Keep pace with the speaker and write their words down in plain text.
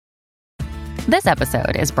This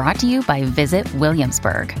episode is brought to you by Visit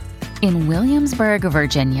Williamsburg. In Williamsburg,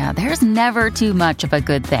 Virginia, there's never too much of a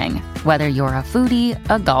good thing. Whether you're a foodie,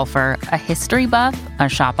 a golfer, a history buff, a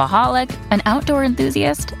shopaholic, an outdoor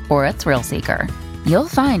enthusiast, or a thrill seeker, you'll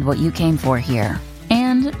find what you came for here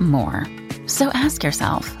and more. So ask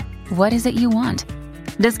yourself, what is it you want?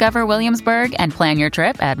 Discover Williamsburg and plan your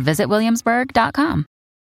trip at visitwilliamsburg.com.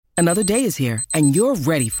 Another day is here, and you're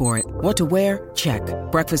ready for it. What to wear? Check.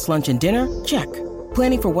 Breakfast, lunch, and dinner? Check.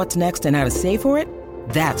 Planning for what's next and how to save for it?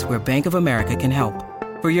 That's where Bank of America can help.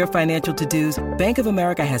 For your financial to-dos, Bank of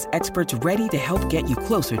America has experts ready to help get you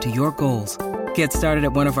closer to your goals. Get started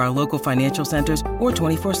at one of our local financial centers or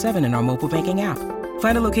 24/7 in our mobile banking app.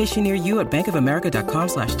 Find a location near you at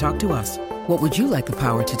bankofamerica.com/talktous. What would you like the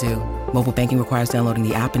power to do? Mobile banking requires downloading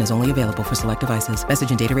the app and is only available for select devices.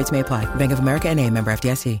 Message and data rates may apply. Bank of America N.A., member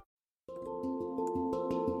FDIC.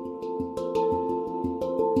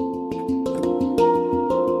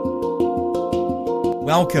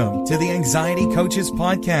 Welcome to the Anxiety Coaches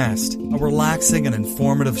Podcast, a relaxing and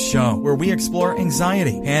informative show where we explore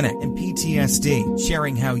anxiety, panic, and PTSD,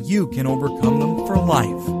 sharing how you can overcome them for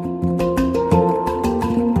life.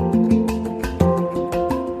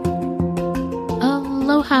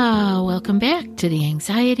 Aloha! Welcome back to the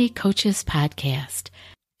Anxiety Coaches Podcast.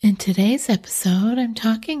 In today's episode, I'm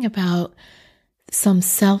talking about some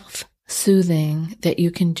self-soothing that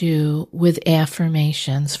you can do with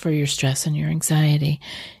affirmations for your stress and your anxiety.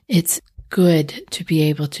 It's good to be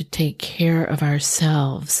able to take care of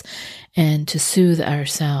ourselves and to soothe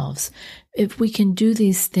ourselves. If we can do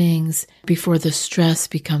these things before the stress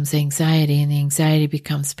becomes anxiety and the anxiety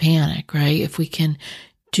becomes panic, right? If we can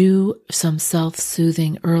do some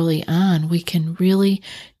self-soothing early on, we can really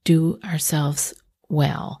do ourselves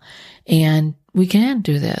well. And we can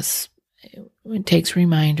do this. It takes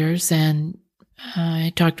reminders. And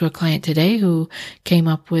I talked to a client today who came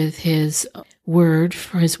up with his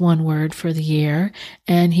one word for the year,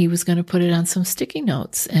 and he was going to put it on some sticky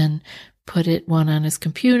notes and put it one on his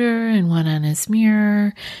computer and one on his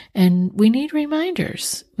mirror. And we need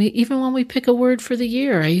reminders. Even when we pick a word for the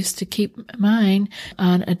year, I used to keep mine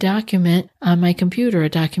on a document on my computer, a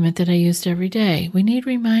document that I used every day. We need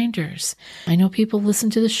reminders. I know people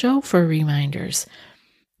listen to the show for reminders.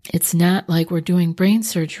 It's not like we're doing brain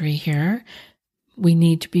surgery here. We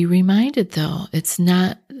need to be reminded, though. It's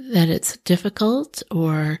not that it's difficult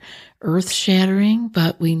or earth-shattering,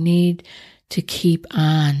 but we need to keep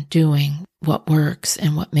on doing what works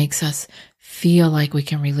and what makes us feel like we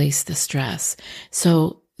can release the stress.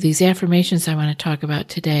 So these affirmations I want to talk about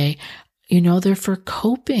today, they're for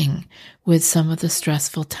coping with some of the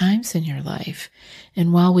stressful times in your life.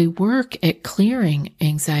 And while we work at clearing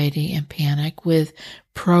anxiety and panic with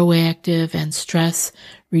proactive and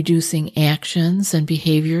stress-reducing actions and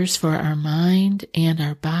behaviors for our mind and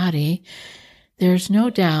our body, there's no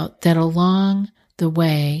doubt that along the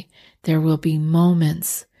way, there will be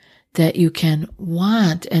moments that you can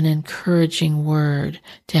want an encouraging word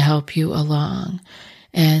to help you along.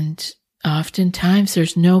 And oftentimes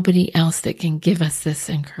there's nobody else that can give us this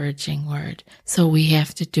encouraging word. So we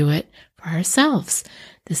have to do it for ourselves.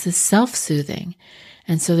 This is self-soothing.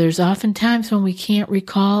 And so there's often times when we can't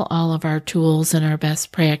recall all of our tools and our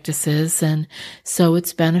best practices. And so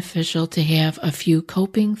it's beneficial to have a few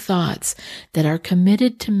coping thoughts that are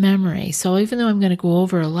committed to memory. So even though I'm going to go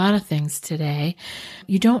over a lot of things today,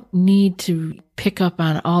 you don't need to pick up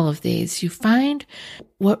on all of these. You find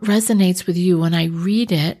what resonates with you. When I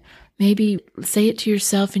read it, maybe say it to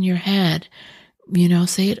yourself in your head,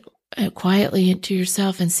 say it quietly to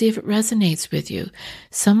yourself and see if it resonates with you.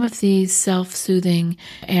 Some of these self-soothing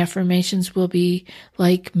affirmations will be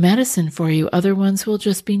like medicine for you. Other ones will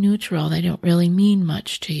just be neutral. They don't really mean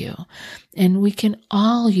much to you. And we can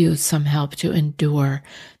all use some help to endure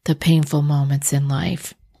the painful moments in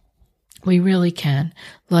life. We really can.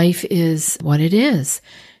 Life is what it is.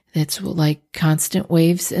 It's like constant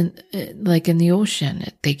waves like in the ocean.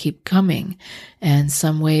 They keep coming. And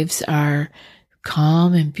some waves are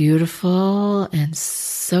calm and beautiful and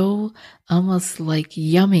so almost like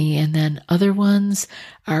yummy. And then other ones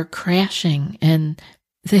are crashing and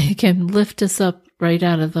they can lift us up right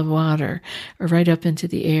out of the water or right up into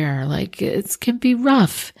the air. Like it can be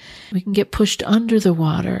rough. We can get pushed under the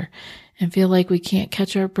water and feel like we can't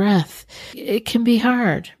catch our breath. It can be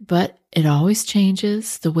hard, but it always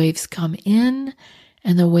changes. The waves come in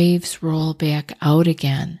and the waves roll back out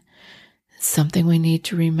again. It's something we need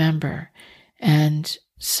to remember. And,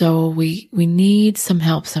 So we need some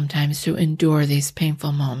help sometimes to endure these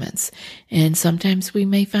painful moments. And sometimes we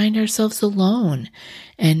may find ourselves alone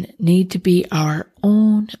and need to be our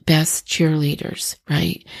own best cheerleaders,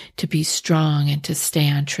 right? To be strong and to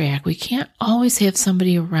stay on track. We can't always have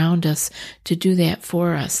somebody around us to do that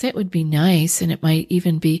for us. That would be nice and it might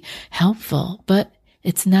even be helpful, but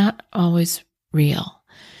it's not always real.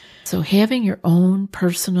 So having your own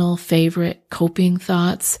personal favorite coping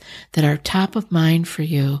thoughts that are top of mind for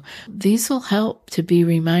you, these will help to be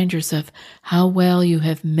reminders of how well you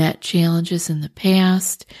have met challenges in the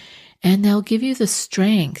past, and they'll give you the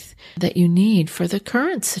strength that you need for the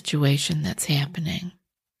current situation that's happening.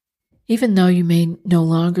 Even though you may no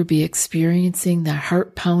longer be experiencing the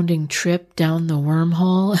heart-pounding trip down the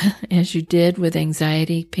wormhole as you did with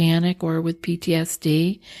anxiety, panic, or with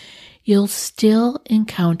PTSD, you'll still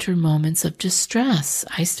encounter moments of distress.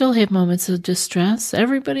 I still have moments of distress.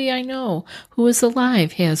 Everybody I know who is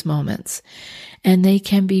alive has moments. And they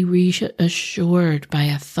can be reassured by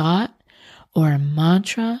a thought or a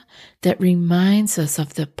mantra that reminds us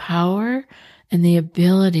of the power and the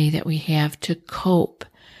ability that we have to cope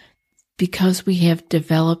because we have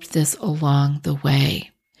developed this along the way.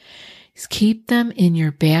 Keep them in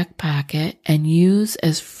your back pocket and use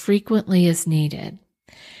as frequently as needed.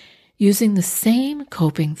 Using the same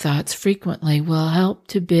coping thoughts frequently will help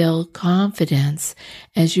to build confidence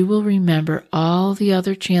as you will remember all the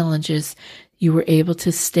other challenges you were able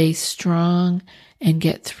to stay strong and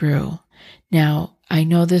get through. Now, I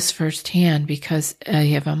know this firsthand because I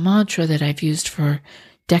have a mantra that I've used for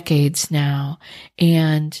decades now,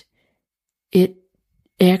 and it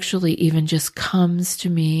actually even just comes to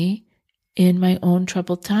me in my own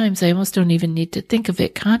troubled times. I almost don't even need to think of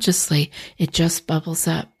it consciously. It just bubbles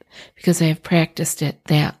up, because I have practiced it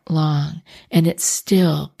that long, and it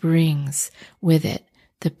still brings with it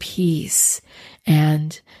the peace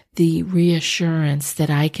and the reassurance that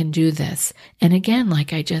I can do this. And again,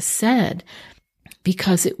 like I just said,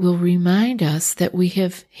 because it will remind us that we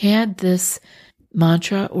have had this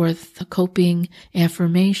mantra or the coping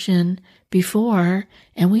affirmation before,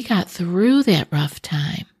 and we got through that rough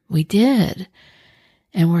time. We did.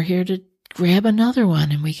 And we're here to grab another one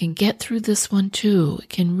and we can get through this one too. It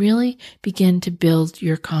can really begin to build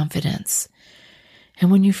your confidence.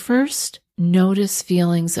 And when you first notice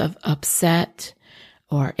feelings of upset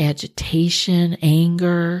or agitation,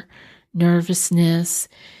 anger, nervousness,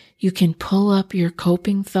 you can pull up your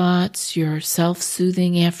coping thoughts, your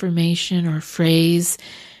self-soothing affirmation or phrase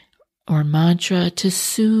or mantra to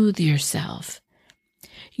soothe yourself.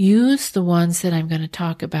 Use the ones that I'm going to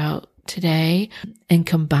talk about today and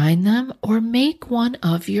combine them, or make one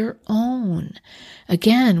of your own.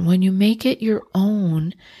 Again, when you make it your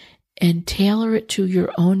own and tailor it to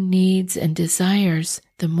your own needs and desires,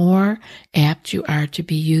 the more apt you are to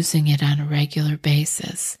be using it on a regular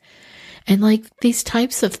basis. And like these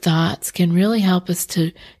types of thoughts can really help us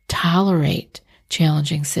to tolerate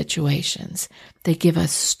challenging situations. They give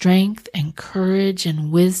us strength and courage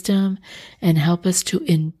and wisdom and help us to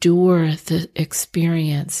endure the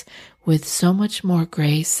experience with so much more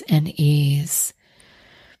grace and ease.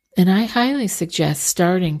 And I highly suggest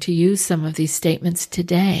starting to use some of these statements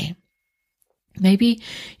today. Maybe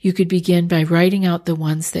you could begin by writing out the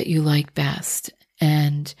ones that you like best,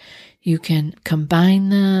 and you can combine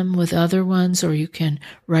them with other ones, or you can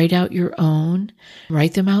write out your own.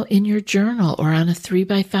 Write them out in your journal or on a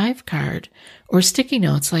 3x5 card or sticky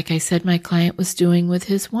notes like I said my client was doing with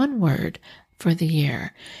his one word for the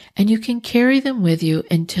year. And you can carry them with you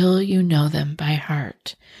until you know them by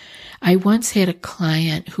heart. I once had a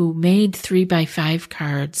client who made 3x5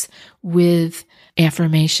 cards with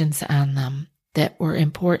affirmations on them that were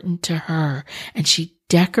important to her, and she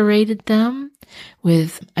decorated them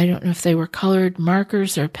with, I don't know if they were colored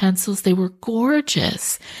markers or pencils. They were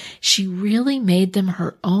gorgeous. She really made them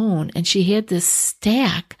her own, and she had this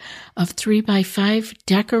stack of 3x5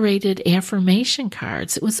 decorated affirmation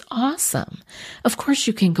cards. It was awesome. Of course,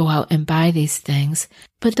 you can go out and buy these things,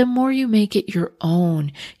 but the more you make it your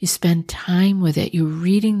own, you spend time with it, you're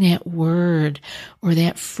reading that word or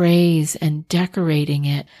that phrase and decorating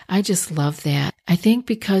it. I just love that. I think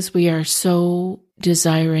because we are so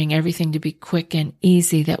desiring everything to be quick and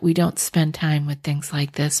easy that we don't spend time with things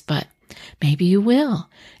like this, but maybe you will,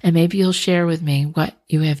 and maybe you'll share with me what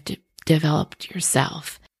you have developed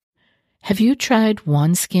yourself. Have you tried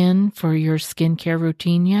OneSkin for your skincare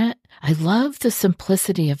routine yet? I love the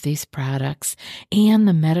simplicity of these products and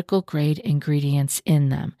the medical grade ingredients in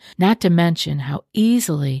them, not to mention how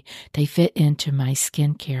easily they fit into my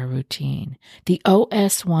skincare routine. The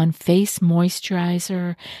OS1 Face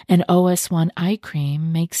Moisturizer and OS1 Eye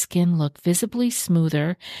Cream make skin look visibly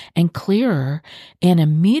smoother and clearer and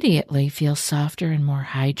immediately feel softer and more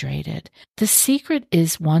hydrated. The secret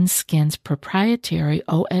is OneSkin's proprietary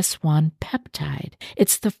OS1 peptide.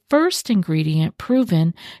 It's the first ingredient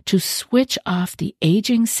proven to switch off the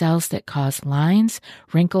aging cells that cause lines,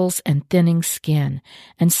 wrinkles, and thinning skin,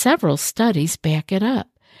 and several studies back it up.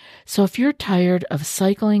 So if you're tired of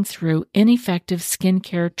cycling through ineffective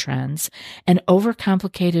skincare trends and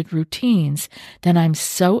overcomplicated routines, then I'm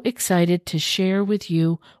so excited to share with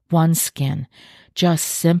you OneSkin. Just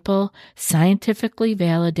simple, scientifically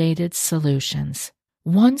validated solutions.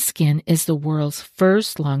 OneSkin is the world's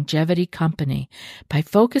first longevity company. By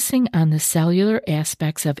focusing on the cellular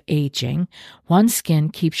aspects of aging,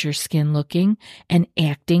 OneSkin keeps your skin looking and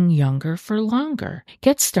acting younger for longer.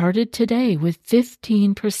 Get started today with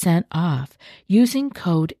 15% off using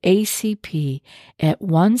code ACP at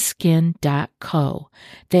oneskin.co.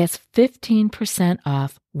 That's 15%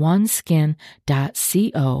 off oneskin.co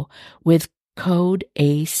with code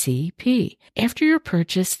ACP. After your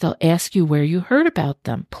purchase, they'll ask you where you heard about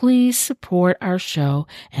them. Please support our show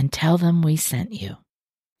and tell them we sent you.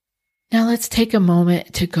 Now let's take a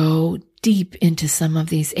moment to go deep into some of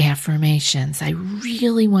these affirmations. I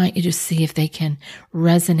really want you to see if they can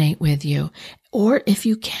resonate with you, or if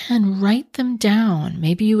you can, write them down.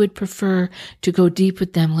 Maybe you would prefer to go deep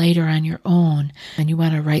with them later on your own and you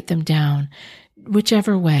want to write them down,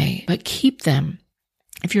 whichever way, but keep them.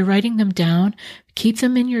 If you're writing them down, keep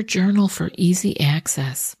them in your journal for easy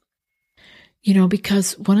access.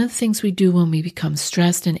 Because one of the things we do when we become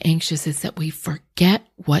stressed and anxious is that we forget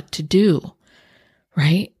what to do,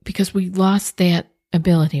 right? Because we lost that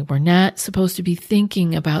ability. We're not supposed to be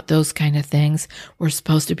thinking about those kind of things. We're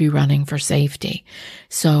supposed to be running for safety.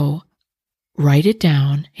 So write it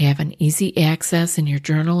down, have an easy access in your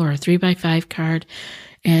journal or a 3x5 card,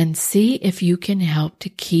 and see if you can help to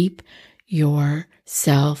keep your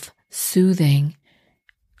self-soothing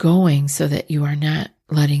going so that you are not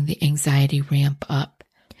letting the anxiety ramp up.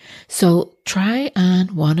 So try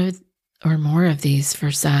on one or more of these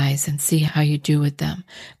for size and see how you do with them.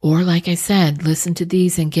 Or like I said, listen to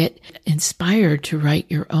these and get inspired to write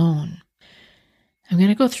your own. I'm going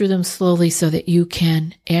to go through them slowly so that you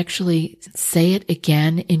can actually say it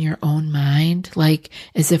again in your own mind, like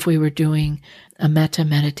as if we were doing a metta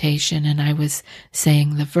meditation and I was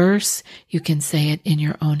saying the verse. You can say it in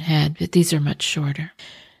your own head, but these are much shorter.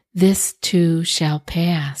 This too shall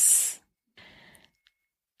pass.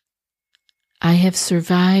 I have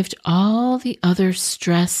survived all the other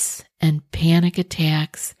stress and panic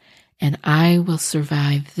attacks, and I will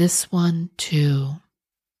survive this one too.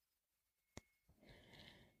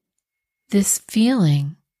 This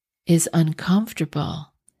feeling is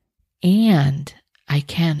uncomfortable, and I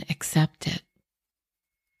can accept it.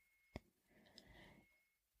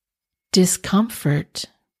 Discomfort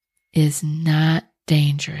is not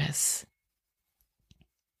dangerous.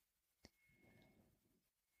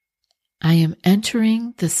 I am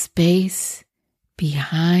entering the space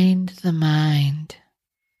behind the mind.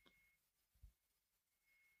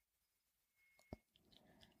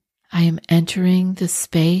 I am entering the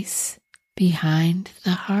space behind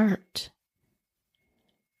the heart.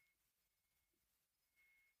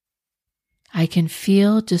 I can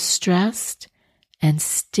feel distressed and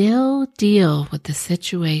still deal with the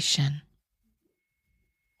situation.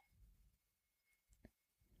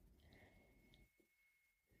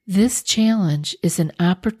 This challenge is an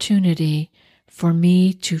opportunity for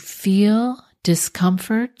me to feel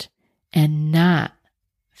discomfort and not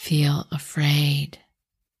feel afraid.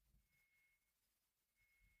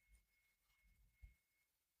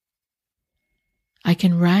 I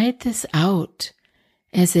can ride this out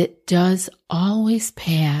as it does always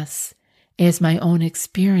pass, as my own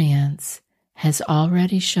experience has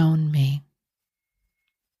already shown me.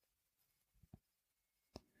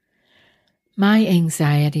 My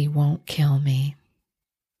anxiety won't kill me.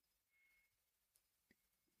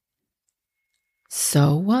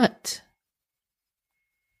 So what?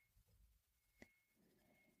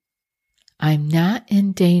 I'm not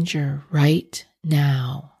in danger right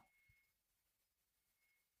now.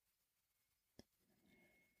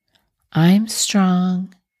 I'm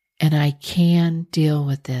strong and I can deal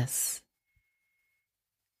with this.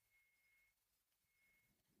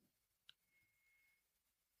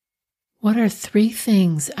 What are 3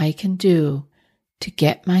 things I can do to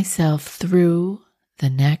get myself through the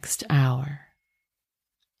next hour?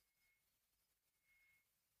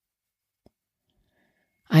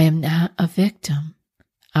 am not a victim.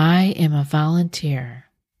 I am a volunteer.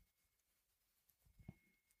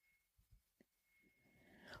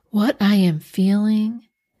 What I am feeling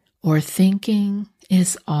or thinking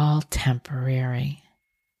is all temporary.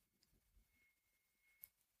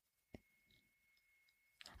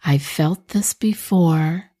 I felt this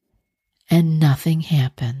before and nothing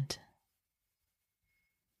happened.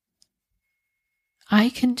 I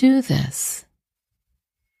can do this.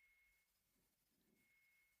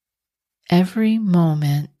 Every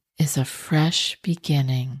moment is a fresh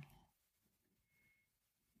beginning.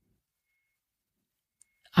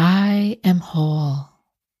 I am whole.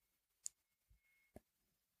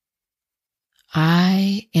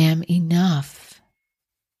 I am enough.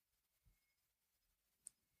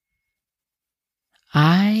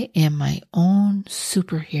 I am my own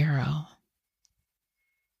superhero.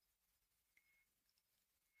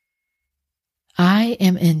 I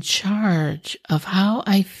am in charge of how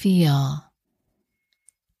I feel,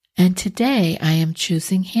 and today I am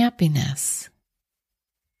choosing happiness.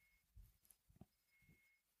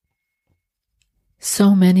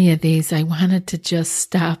 So many of these, I wanted to just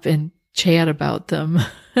stop and chat about them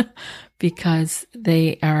because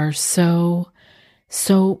they are so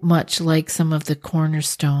much like some of the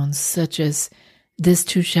cornerstones, such as this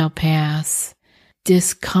too shall pass.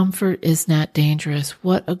 Discomfort is not dangerous.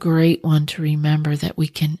 What a great one to remember, that we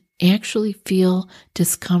can actually feel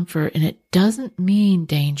discomfort and it doesn't mean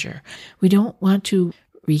danger. We don't want to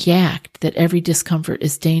react that every discomfort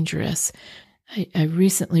is dangerous. I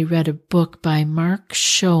recently read a book by Mark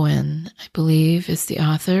Schoen, I believe is the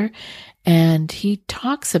author, and he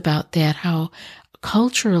talks about that, how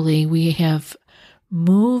culturally we have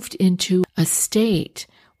moved into a state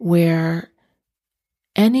where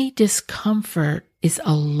any discomfort is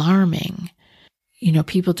alarming. You know,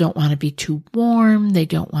 people don't want to be too warm. They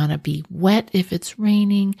don't want to be wet if it's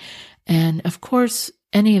raining. And of course,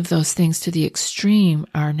 any of those things to the extreme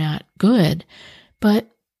are not good.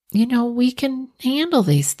 But, you know, we can handle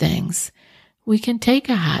these things. We can take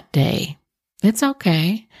a hot day. It's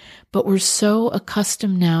okay. But we're so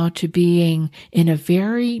accustomed now to being in a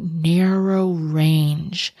very narrow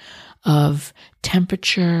range of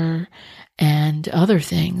temperature and other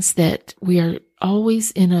things that we are always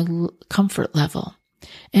in a comfort level.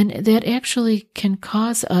 And that actually can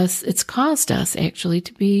cause us, it's caused us actually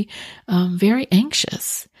to be very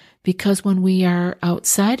anxious, because when we are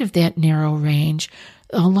outside of that narrow range,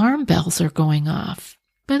 alarm bells are going off.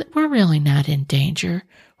 But we're really not in danger.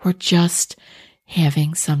 We're just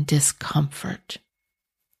having some discomfort.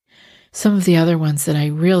 Some of the other ones that I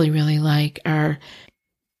really, really like are,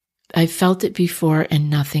 I felt it before and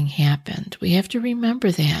nothing happened. We have to remember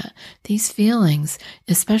that. These feelings,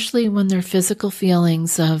 especially when they're physical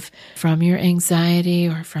feelings from your anxiety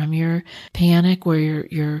or from your panic, where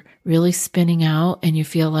you're really spinning out and you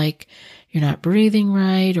feel like you're not breathing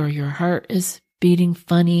right, or your heart is beating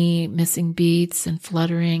funny, missing beats and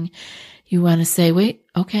fluttering, you want to say, wait,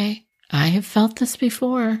 okay, I have felt this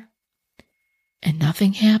before and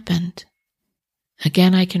nothing happened.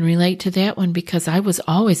 Again, I can relate to that one because I was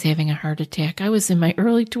always having a heart attack. I was in my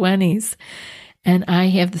early 20s and I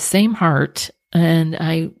have the same heart, and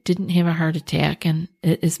I didn't have a heart attack, and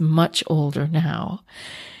it is much older now.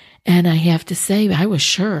 And I have to say, I was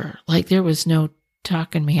sure, like there was no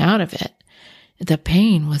talking me out of it. The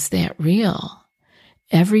pain was that real.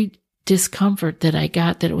 Every discomfort that I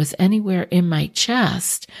got that it was anywhere in my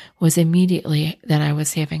chest was immediately that I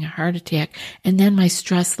was having a heart attack, and then my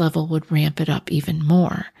stress level would ramp it up even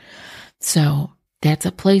more. So that's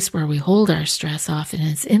a place where we hold our stress off, and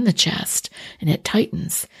it's in the chest and it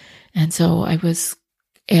tightens. And so I was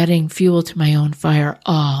adding fuel to my own fire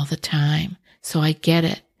all the time. So I get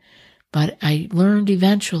it. But I learned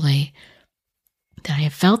eventually that I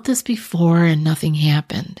have felt this before and nothing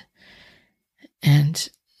happened. And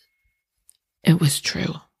it was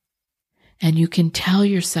true. And you can tell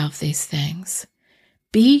yourself these things.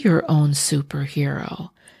 Be your own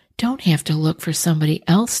superhero. Don't have to look for somebody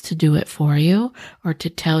else to do it for you or to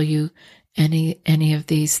tell you any of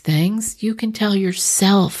these things. You can tell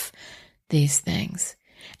yourself these things.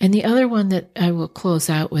 And the other one that I will close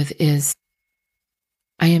out with is,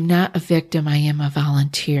 I am not a victim, I am a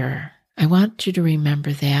volunteer. I want you to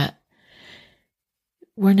remember that.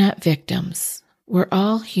 We're not victims. We're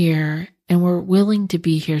all here and we're willing to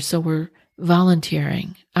be here, so we're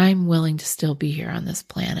volunteering. I'm willing to still be here on this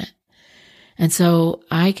planet. And so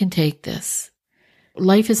I can take this.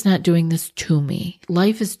 Life is not doing this to me.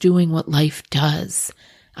 Life is doing what life does.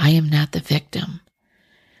 I am not the victim.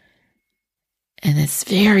 And it's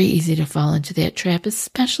very easy to fall into that trap,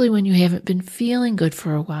 especially when you haven't been feeling good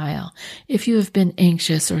for a while. If you have been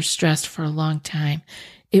anxious or stressed for a long time,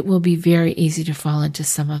 it will be very easy to fall into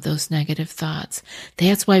some of those negative thoughts.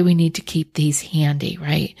 That's why we need to keep these handy,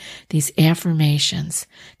 right? These affirmations,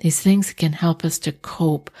 these things that can help us to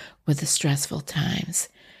cope with the stressful times.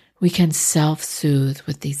 We can self-soothe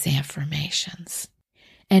with these affirmations.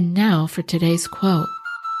 And now for today's quote.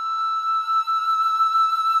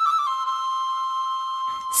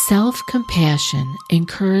 Self-compassion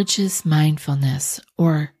encourages mindfulness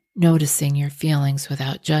or noticing your feelings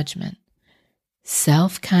without judgment.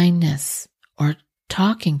 Self-kindness or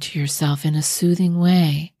talking to yourself in a soothing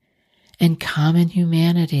way, and common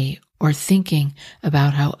humanity or thinking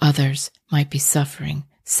about how others might be suffering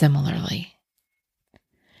similarly.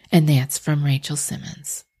 And that's from Rachel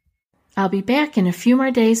Simmons. I'll be back in a few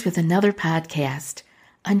more days with another podcast.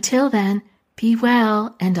 Until then, be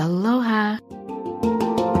well and aloha.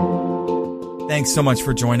 Thanks so much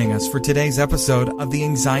for joining us for today's episode of the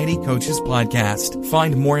Anxiety Coaches Podcast.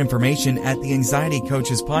 Find more information at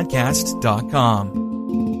theanxietycoachespodcast.com.